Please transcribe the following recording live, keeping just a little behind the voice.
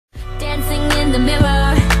in the mirror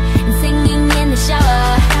and singing in the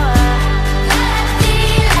shower.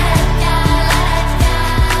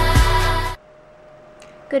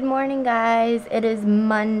 Good morning, guys. It is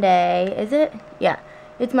Monday. Is it? Yeah,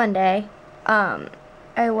 it's Monday.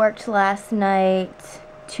 I worked last night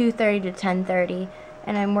 2:30 to 10:30,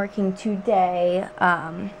 and I'm working today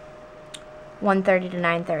 1:30 to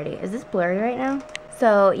 9:30. Is this blurry right now?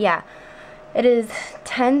 So yeah, it is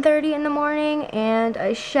 10:30 in the morning, and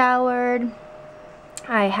I showered.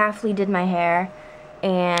 I halfly did my hair,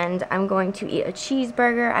 and I'm going to eat a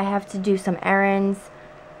cheeseburger. I have to do some errands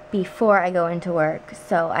before I go into work,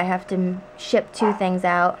 so I have to ship 2 things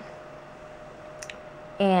out,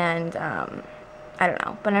 and I don't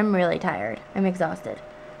know, but I'm really tired. I'm exhausted,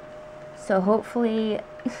 so hopefully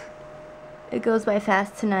it goes by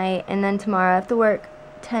fast tonight, and then tomorrow I have to work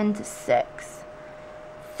 10 to 6,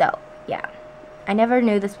 so yeah, I never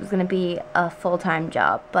knew this was going to be a full-time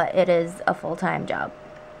job, but it is a full-time job.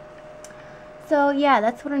 So yeah,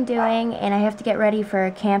 that's what I'm doing, and I have to get ready for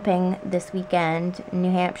camping this weekend in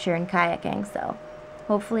New Hampshire and kayaking, so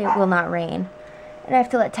hopefully it will not rain. And I have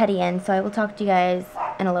to let Teddy in, so I will talk to you guys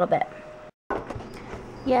in a little bit.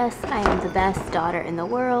 Yes, I am the best daughter in the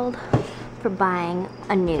world for buying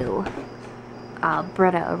a new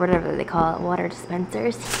Brita, or whatever they call it, water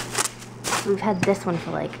dispensers. We've had this one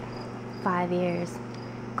for like 5 years.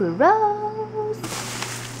 Gross!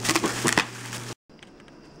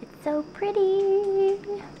 So pretty.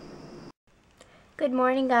 Good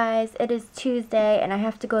morning, guys. It is Tuesday and I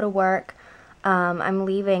have to go to work. I'm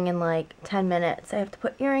leaving in like 10 minutes. I have to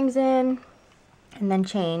put earrings in and then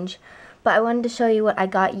change. But I wanted to show you what I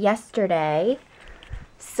got yesterday.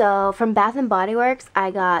 So from Bath & Body Works,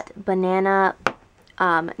 I got banana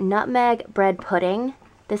nutmeg bread pudding.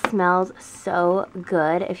 This smells so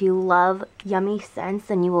good. If you love yummy scents,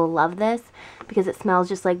 then you will love this because it smells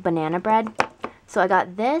just like banana bread. So I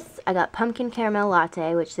got this, I got pumpkin caramel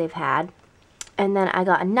latte, which they've had, and then I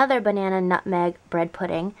got another banana nutmeg bread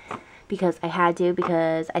pudding because I had to,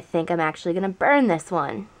 because I think I'm actually going to burn this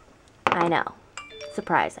one. I know.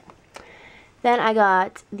 Surprising. Then I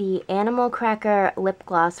got the Animal Cracker lip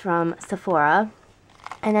gloss from Sephora,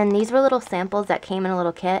 and then these were little samples that came in a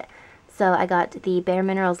little kit. So I got the Bare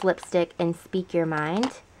Minerals lipstick in Speak Your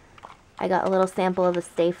Mind. I got a little sample of the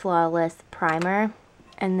Stay Flawless primer.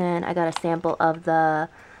 And then I got a sample of the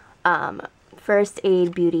First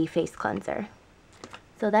Aid Beauty face cleanser.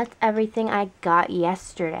 So that's everything I got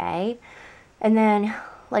yesterday. And then,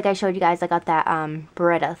 like I showed you guys, I got that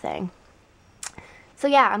Brita thing. So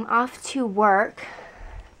yeah, I'm off to work.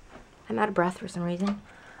 I'm out of breath for some reason.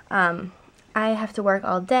 I have to work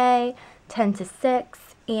all day, 10 to 6.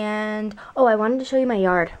 And, oh, I wanted to show you my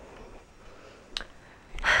yard.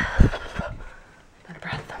 I'm out of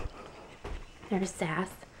breath. There's Sass.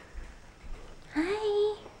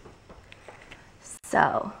 Hi.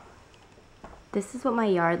 So, this is what my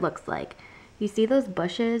yard looks like. You see those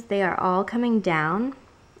bushes? They are all coming down,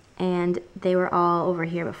 and they were all over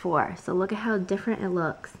here before. So look at how different it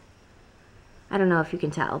looks. I don't know if you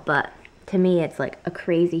can tell, but to me it's like a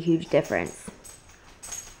crazy huge difference.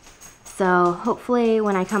 So hopefully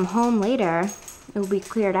when I come home later, it will be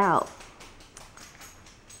cleared out.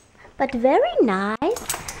 But very nice.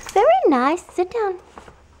 Very nice. Sit down.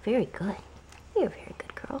 Very good. You're a very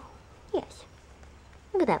good girl. Yes.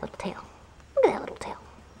 Look at that little tail. Look at that little tail.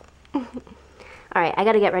 Alright, I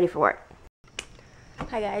gotta get ready for work.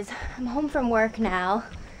 Hi guys. I'm home from work now.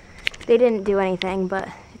 They didn't do anything, but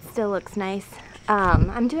it still looks nice.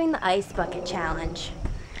 I'm doing the ice bucket challenge.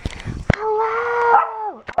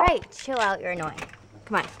 Hello! Alright, chill out. You're annoying.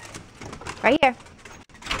 Come on. Right here.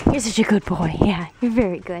 You're such a good boy. Yeah, you're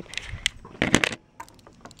very good.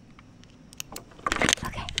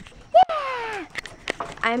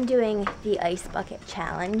 I'm doing the ice bucket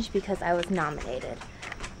challenge because I was nominated.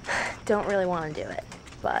 Don't really want to do it,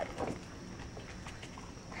 but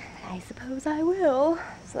I suppose I will.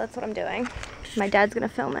 So that's what I'm doing. My dad's gonna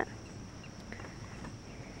film it.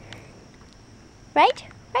 Right?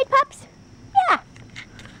 Right, pups? Yeah.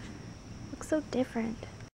 Looks so different.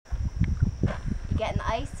 You getting the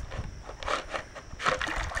ice?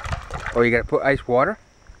 Oh, you gotta put ice water?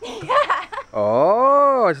 Yeah.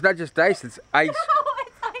 Oh, it's not just ice, it's ice. No, it's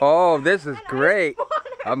ice. Oh, this is great.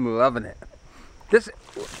 I'm loving it. This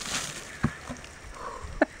 24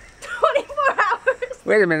 hours.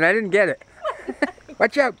 Wait a minute, I didn't get it.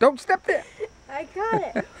 Watch out, don't step there. I got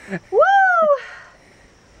it. Woo!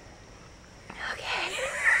 Okay.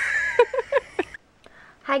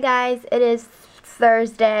 Hi guys, it is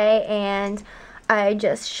Thursday and I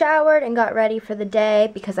just showered and got ready for the day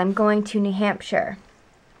because I'm going to New Hampshire.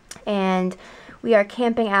 And we are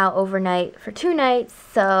camping out overnight for 2 nights,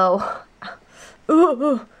 so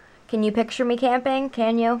can you picture me camping?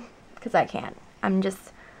 Can you? Because I can't. I'm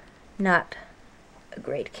just not a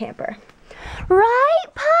great camper. Right,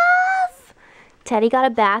 Puff? Teddy got a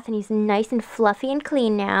bath and he's nice and fluffy and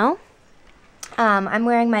clean now. I'm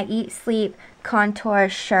wearing my Eat Sleep Contour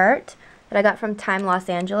shirt that I got from Time Los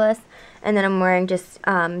Angeles, and then I'm wearing just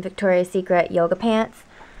Victoria's Secret yoga pants.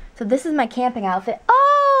 So this is my camping outfit.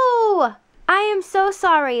 Oh! I am so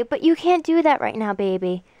sorry, but you can't do that right now,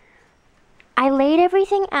 baby. I laid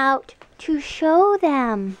everything out to show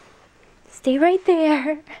them. Stay right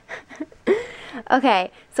there.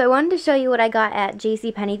 Okay, so I wanted to show you what I got at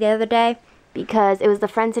JCPenney the other day because it was the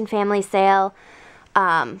Friends and Family sale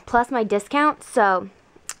plus my discount. So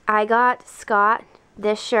I got Scott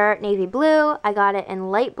this shirt, navy blue. I got it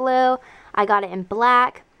in light blue. I got it in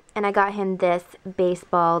black. And I got him this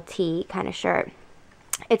baseball tee kind of shirt.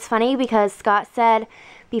 It's funny because Scott said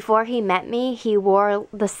before he met me, he wore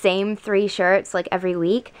the same 3 shirts like every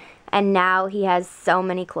week. And now he has so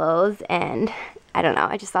many clothes, and I don't know,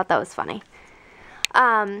 I just thought that was funny.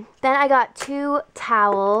 Then I got 2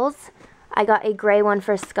 towels. I got a gray one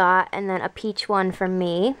for Scott and then a peach one for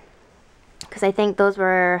me. Because I think they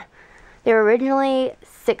were originally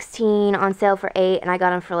 $16 on sale for $8, and I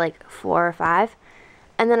got them for like $4 or $5.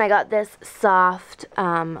 And then I got this soft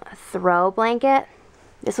throw blanket.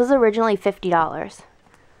 This was originally $50.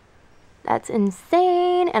 That's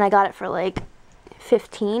insane. And I got it for like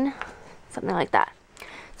 $15, something like that.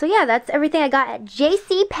 So yeah, that's everything I got at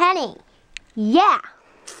JCPenney. Yeah.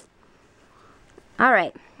 All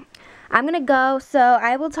right. I'm going to go. So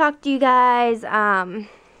I will talk to you guys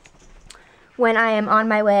when I am on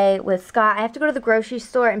my way with Scott. I have to go to the grocery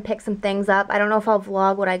store and pick some things up. I don't know if I'll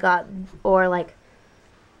vlog what I got or like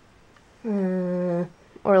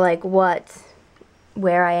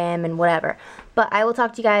where I am and whatever. But I will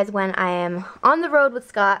talk to you guys when I am on the road with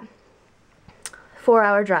Scott.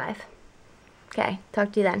 4-hour drive. Okay,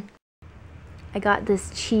 talk to you then. I got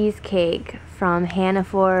this cheesecake from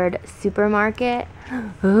Hannaford Supermarket.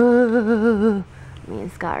 Me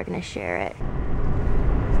and Scott are gonna share it.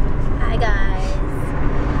 Hi guys.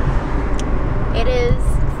 It is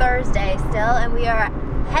Thursday still, and we are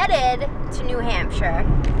headed to New Hampshire.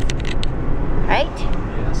 Right?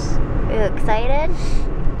 Yes. Are you excited?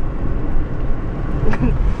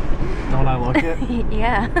 Don't I look it?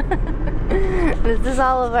 Yeah. This is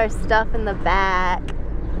all of our stuff in the back.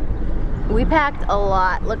 We packed a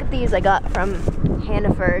lot. Look at these I got from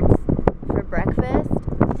Hannaford's for breakfast.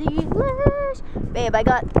 Delish! Babe, I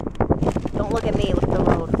got... Don't look at me, look at the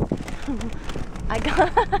road. I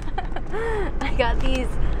got these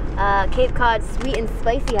Cape Cod sweet and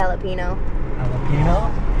spicy jalapeno.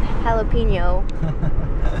 Jalapeno?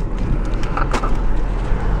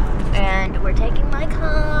 And we're taking my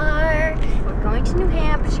car. We're going to New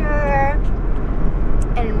Hampshire.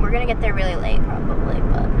 And we're gonna get there really late probably,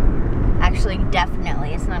 but actually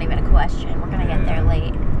definitely, it's not even a question. We're gonna get there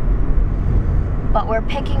late. But we're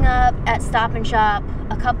picking up at Stop and Shop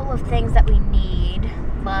a couple of things that we need.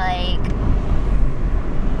 Like,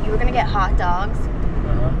 you were gonna get hot dogs,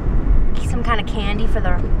 some kind of candy for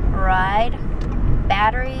the ride,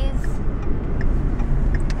 batteries.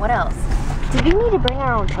 What else? Did we need to bring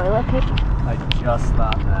our own toilet paper? I just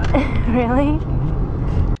thought that. Really?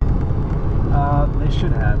 They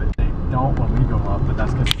should have it. They don't when we go up, but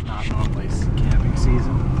that's because it's not normally camping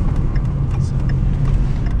season. So,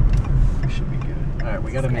 we should be good. Alright,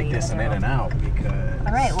 we gotta make this an in and out because...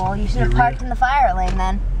 Alright, well you should have parked in the fire lane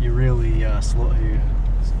then. You really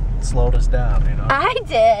slowed us down, you know? I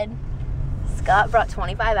did! Scott brought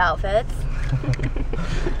 25 outfits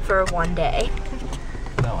for one day.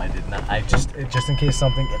 No, I did not. I just in case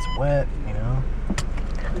something gets wet, you know?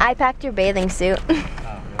 I packed your bathing suit.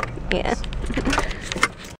 Oh, really? Nice.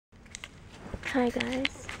 Yeah. Hi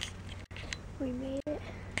guys. We made it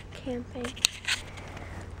camping.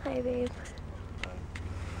 Hi babe.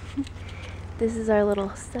 This is our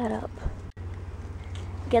little setup.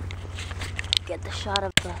 Get the shot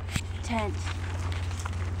of the tent.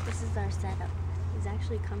 This is our setup. It was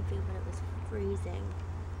actually comfy, but it was freezing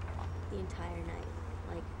the entire night.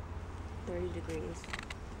 Like 30 degrees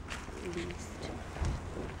at least.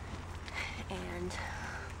 And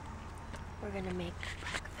we're gonna make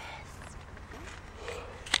breakfast.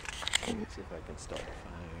 Let's see if I can start a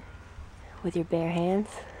fire. With your bare hands?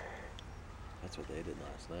 That's what they did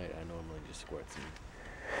last night. I normally just squirt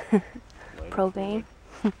some propane.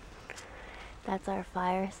 That's our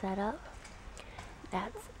fire setup.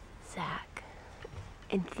 That's Zach.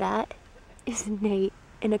 And that is Nate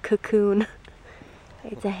in a cocoon.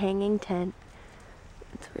 It's a hanging tent.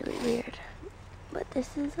 It's really weird.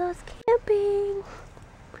 This is us camping.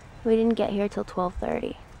 We didn't get here till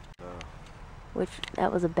 12:30. Which,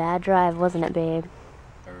 that was a bad drive, wasn't it, babe?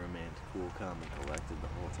 I remained cool, calm, and collected the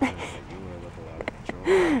whole time. Like you were with a lot of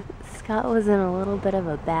control. Scott was in a little bit of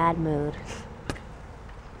a bad mood.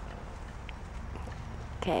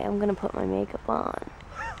 Okay, I'm gonna put my makeup on.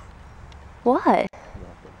 What? Nothing.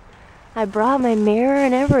 I brought my mirror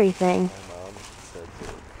and everything. My mom said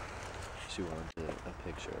she wanted a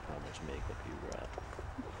picture of how much makeup you brought.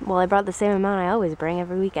 Well, I brought the same amount I always bring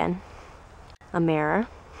every weekend. A mirror.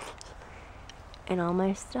 And all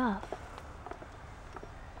my stuff.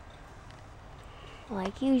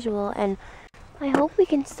 Like usual. And I hope we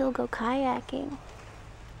can still go kayaking.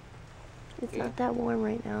 It's not that warm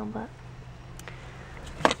right now, but...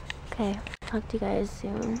 Okay, talk to you guys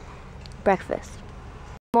soon. Breakfast.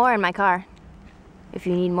 More in my car, if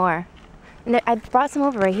you need more. And I brought some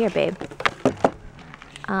over right here, babe.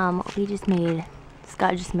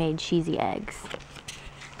 Scott just made cheesy eggs.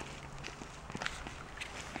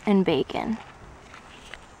 And bacon.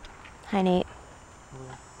 Hi, Nate.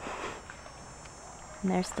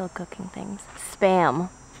 And they're still cooking things. Spam,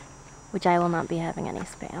 which I will not be having any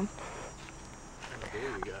spam.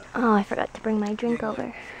 Oh, I forgot to bring my drink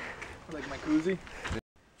over. Like my koozie?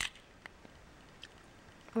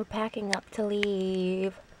 We're packing up to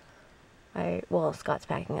leave. Well, Scott's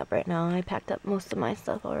packing up right now. I packed up most of my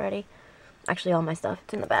stuff already. Actually, all my stuff.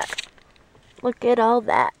 It's in the back. Look at all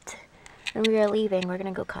that. And we are leaving. We're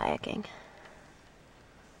gonna go kayaking.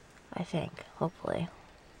 I think, hopefully.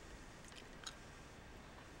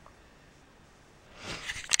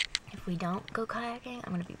 If we don't go kayaking,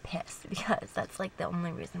 I'm gonna be pissed because that's like the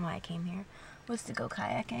only reason why I came here was to go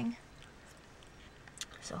kayaking.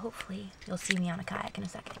 So hopefully you'll see me on a kayak in a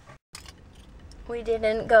second. We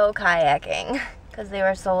didn't go kayaking because they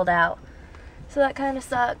were sold out. So that kind of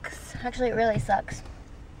sucks. Actually, it really sucks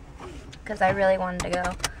because I really wanted to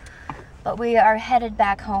go. But we are headed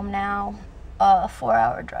back home now. A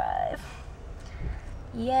 4-hour drive.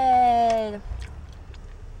 Yay!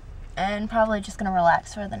 And probably just gonna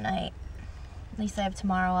relax for the night. At least I have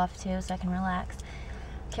tomorrow off too, so I can relax.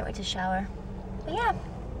 Can't wait to shower. But yeah,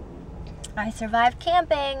 I survived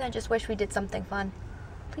camping. I just wish we did something fun.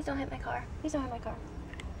 Please don't hit my car. Please don't hit my car.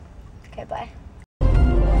 Okay, bye.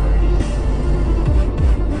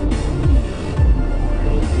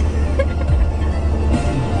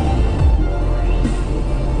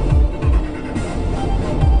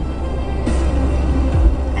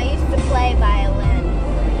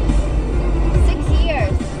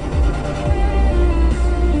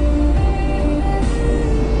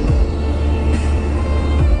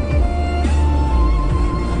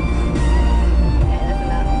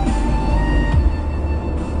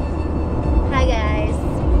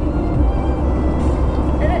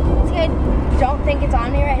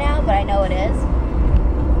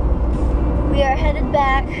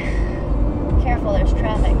 Back. Careful, there's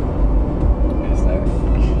traffic. Is there?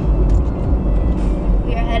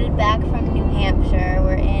 We are headed back from New Hampshire.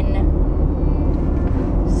 We're in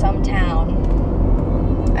some town.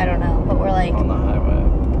 I don't know, but we're like... On the highway.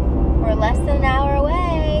 We're less than an hour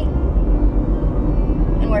away.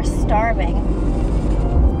 And we're starving.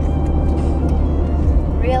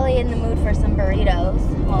 Really in the mood for some burritos.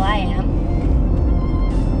 Well, I am.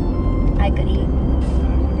 I could eat.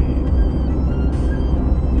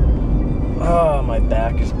 Oh, my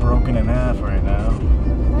back is broken in half right now. You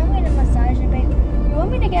want me to massage it, babe? You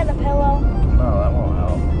want me to get a pillow? No, that won't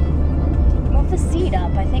help. Move the seat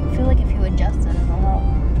up. I feel like if you adjust it, it'll help.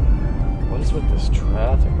 What is with this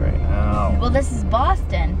traffic right now? Well, this is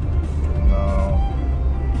Boston. No.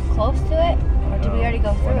 Close to it? Or did we already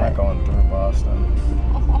go through We're not it? going through Boston.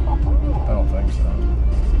 I don't think so.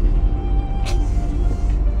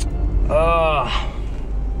 Ugh.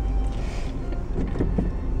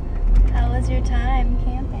 How was your time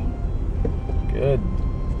camping? Good.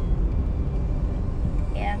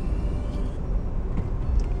 Yeah.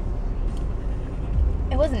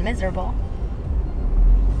 It wasn't miserable.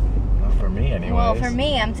 Not for me, anyways. Well, for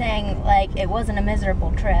me, I'm saying, like, it wasn't a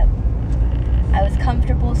miserable trip. I was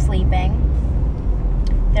comfortable sleeping.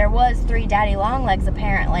 There was 3 daddy long legs,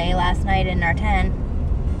 apparently, last night in our tent.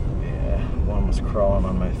 Yeah, one was crawling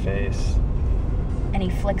on my face. And he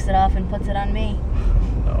flicks it off and puts it on me.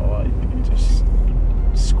 No, I just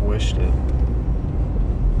squished it.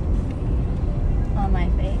 On my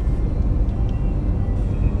face.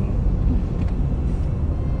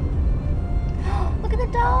 Look at the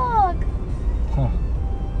dog! Huh.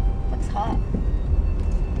 Looks hot.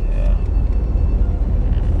 Yeah.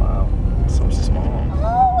 Wow, so small.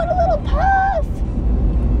 Oh, what a little puff!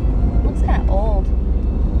 Looks kind of old.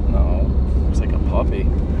 No, it's like a puppy. puppy.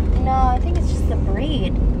 No, I think it's just the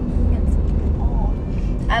breed. It's old.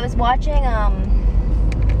 I was watching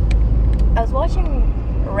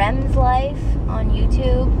Rem's life on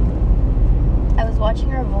YouTube. I was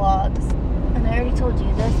watching her vlogs, and I already told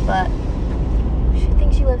you this, but she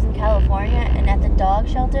thinks she lives in California, and at the dog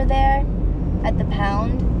shelter there, at the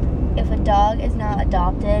pound, if a dog is not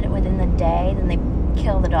adopted within the day, then they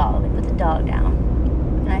kill the dog. They put the dog down.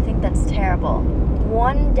 And I think that's terrible.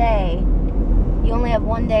 One day, you only have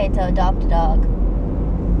one day to adopt a dog.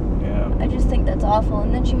 Yeah. I just think that's awful.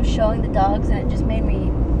 And then she was showing the dogs, and it just made me,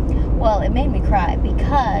 well, it made me cry,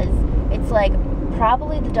 because it's like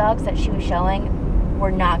probably the dogs that she was showing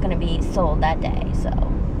were not going to be sold that day. So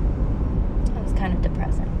it was kind of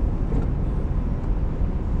depressing.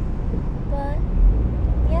 But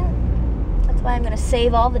yeah, that's why I'm going to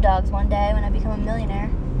save all the dogs one day when I become a millionaire.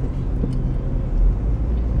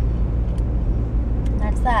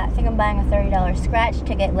 That's that. I think I'm buying a $30 scratch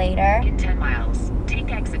ticket later. In 10 miles,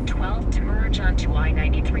 take exit 12 to merge onto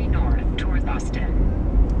I-93 North toward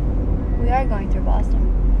Boston. We are going through Boston.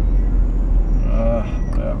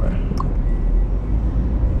 Whatever.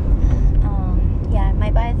 Yeah, I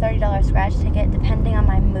might buy a $30 scratch ticket depending on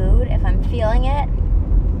my mood. If I'm feeling it,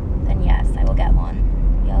 then yes, I will get one.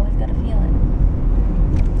 You always gotta feel it.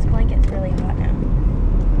 This blanket's really hot now.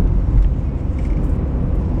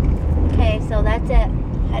 Okay, so that's it.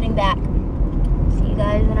 Heading back. See you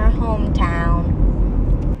guys in our hometown.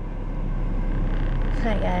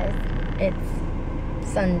 Hi guys, it's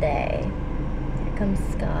Sunday. Here comes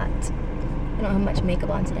Scott. I don't have much makeup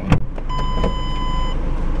on today.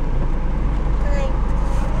 Hi.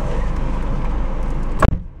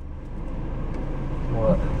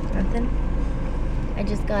 What? Nothing. I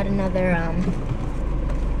just got another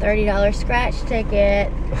 $30 scratch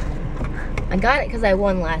ticket. I got it because I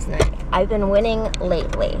won last night. I've been winning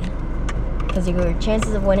lately, because your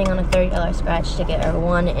chances of winning on a $30 scratch ticket are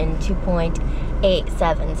 1 in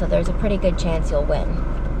 2.87, so there's a pretty good chance you'll win.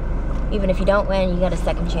 Even if you don't win, you got a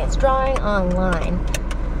second chance drawing online.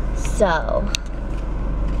 So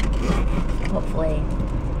hopefully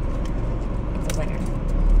it's a winner.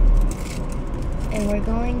 And we're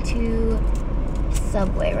going to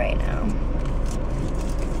Subway right now.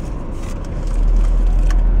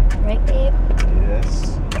 Right, babe?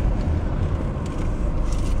 Yes.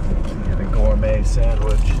 Get a gourmet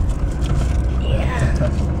sandwich. Yeah.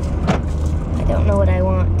 I don't know what I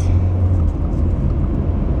want.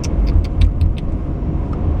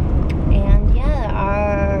 And yeah,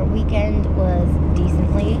 our weekend was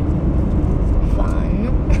decently fun.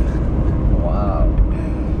 Wow.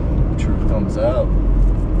 Truth comes out.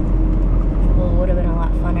 Well, it would have been a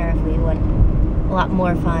lot funner if we went, a lot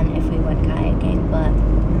more fun if we went kayaking, but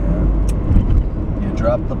Yeah. You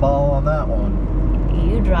dropped the ball on that one.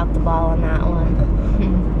 you dropped the ball on that one.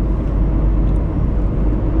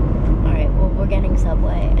 Alright, well, we're getting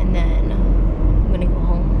Subway, and then I'm gonna go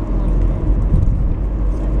home a little bit.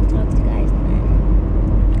 So I will talk to you guys then.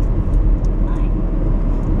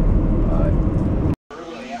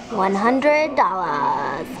 Bye.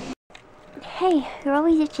 $100. Hey, you're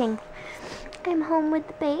always itching. I'm home with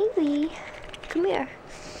the baby. Come here.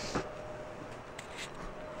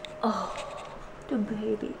 Oh, the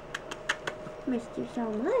baby. Missed you so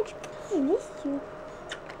much. I missed you.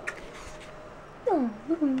 Oh.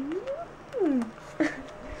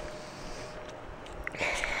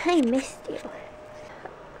 I missed you.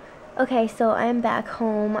 Okay, so I'm back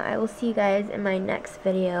home. I will see you guys in my next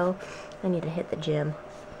video. I need to hit the gym.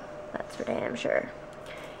 That's for damn sure.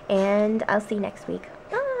 And I'll see you next week.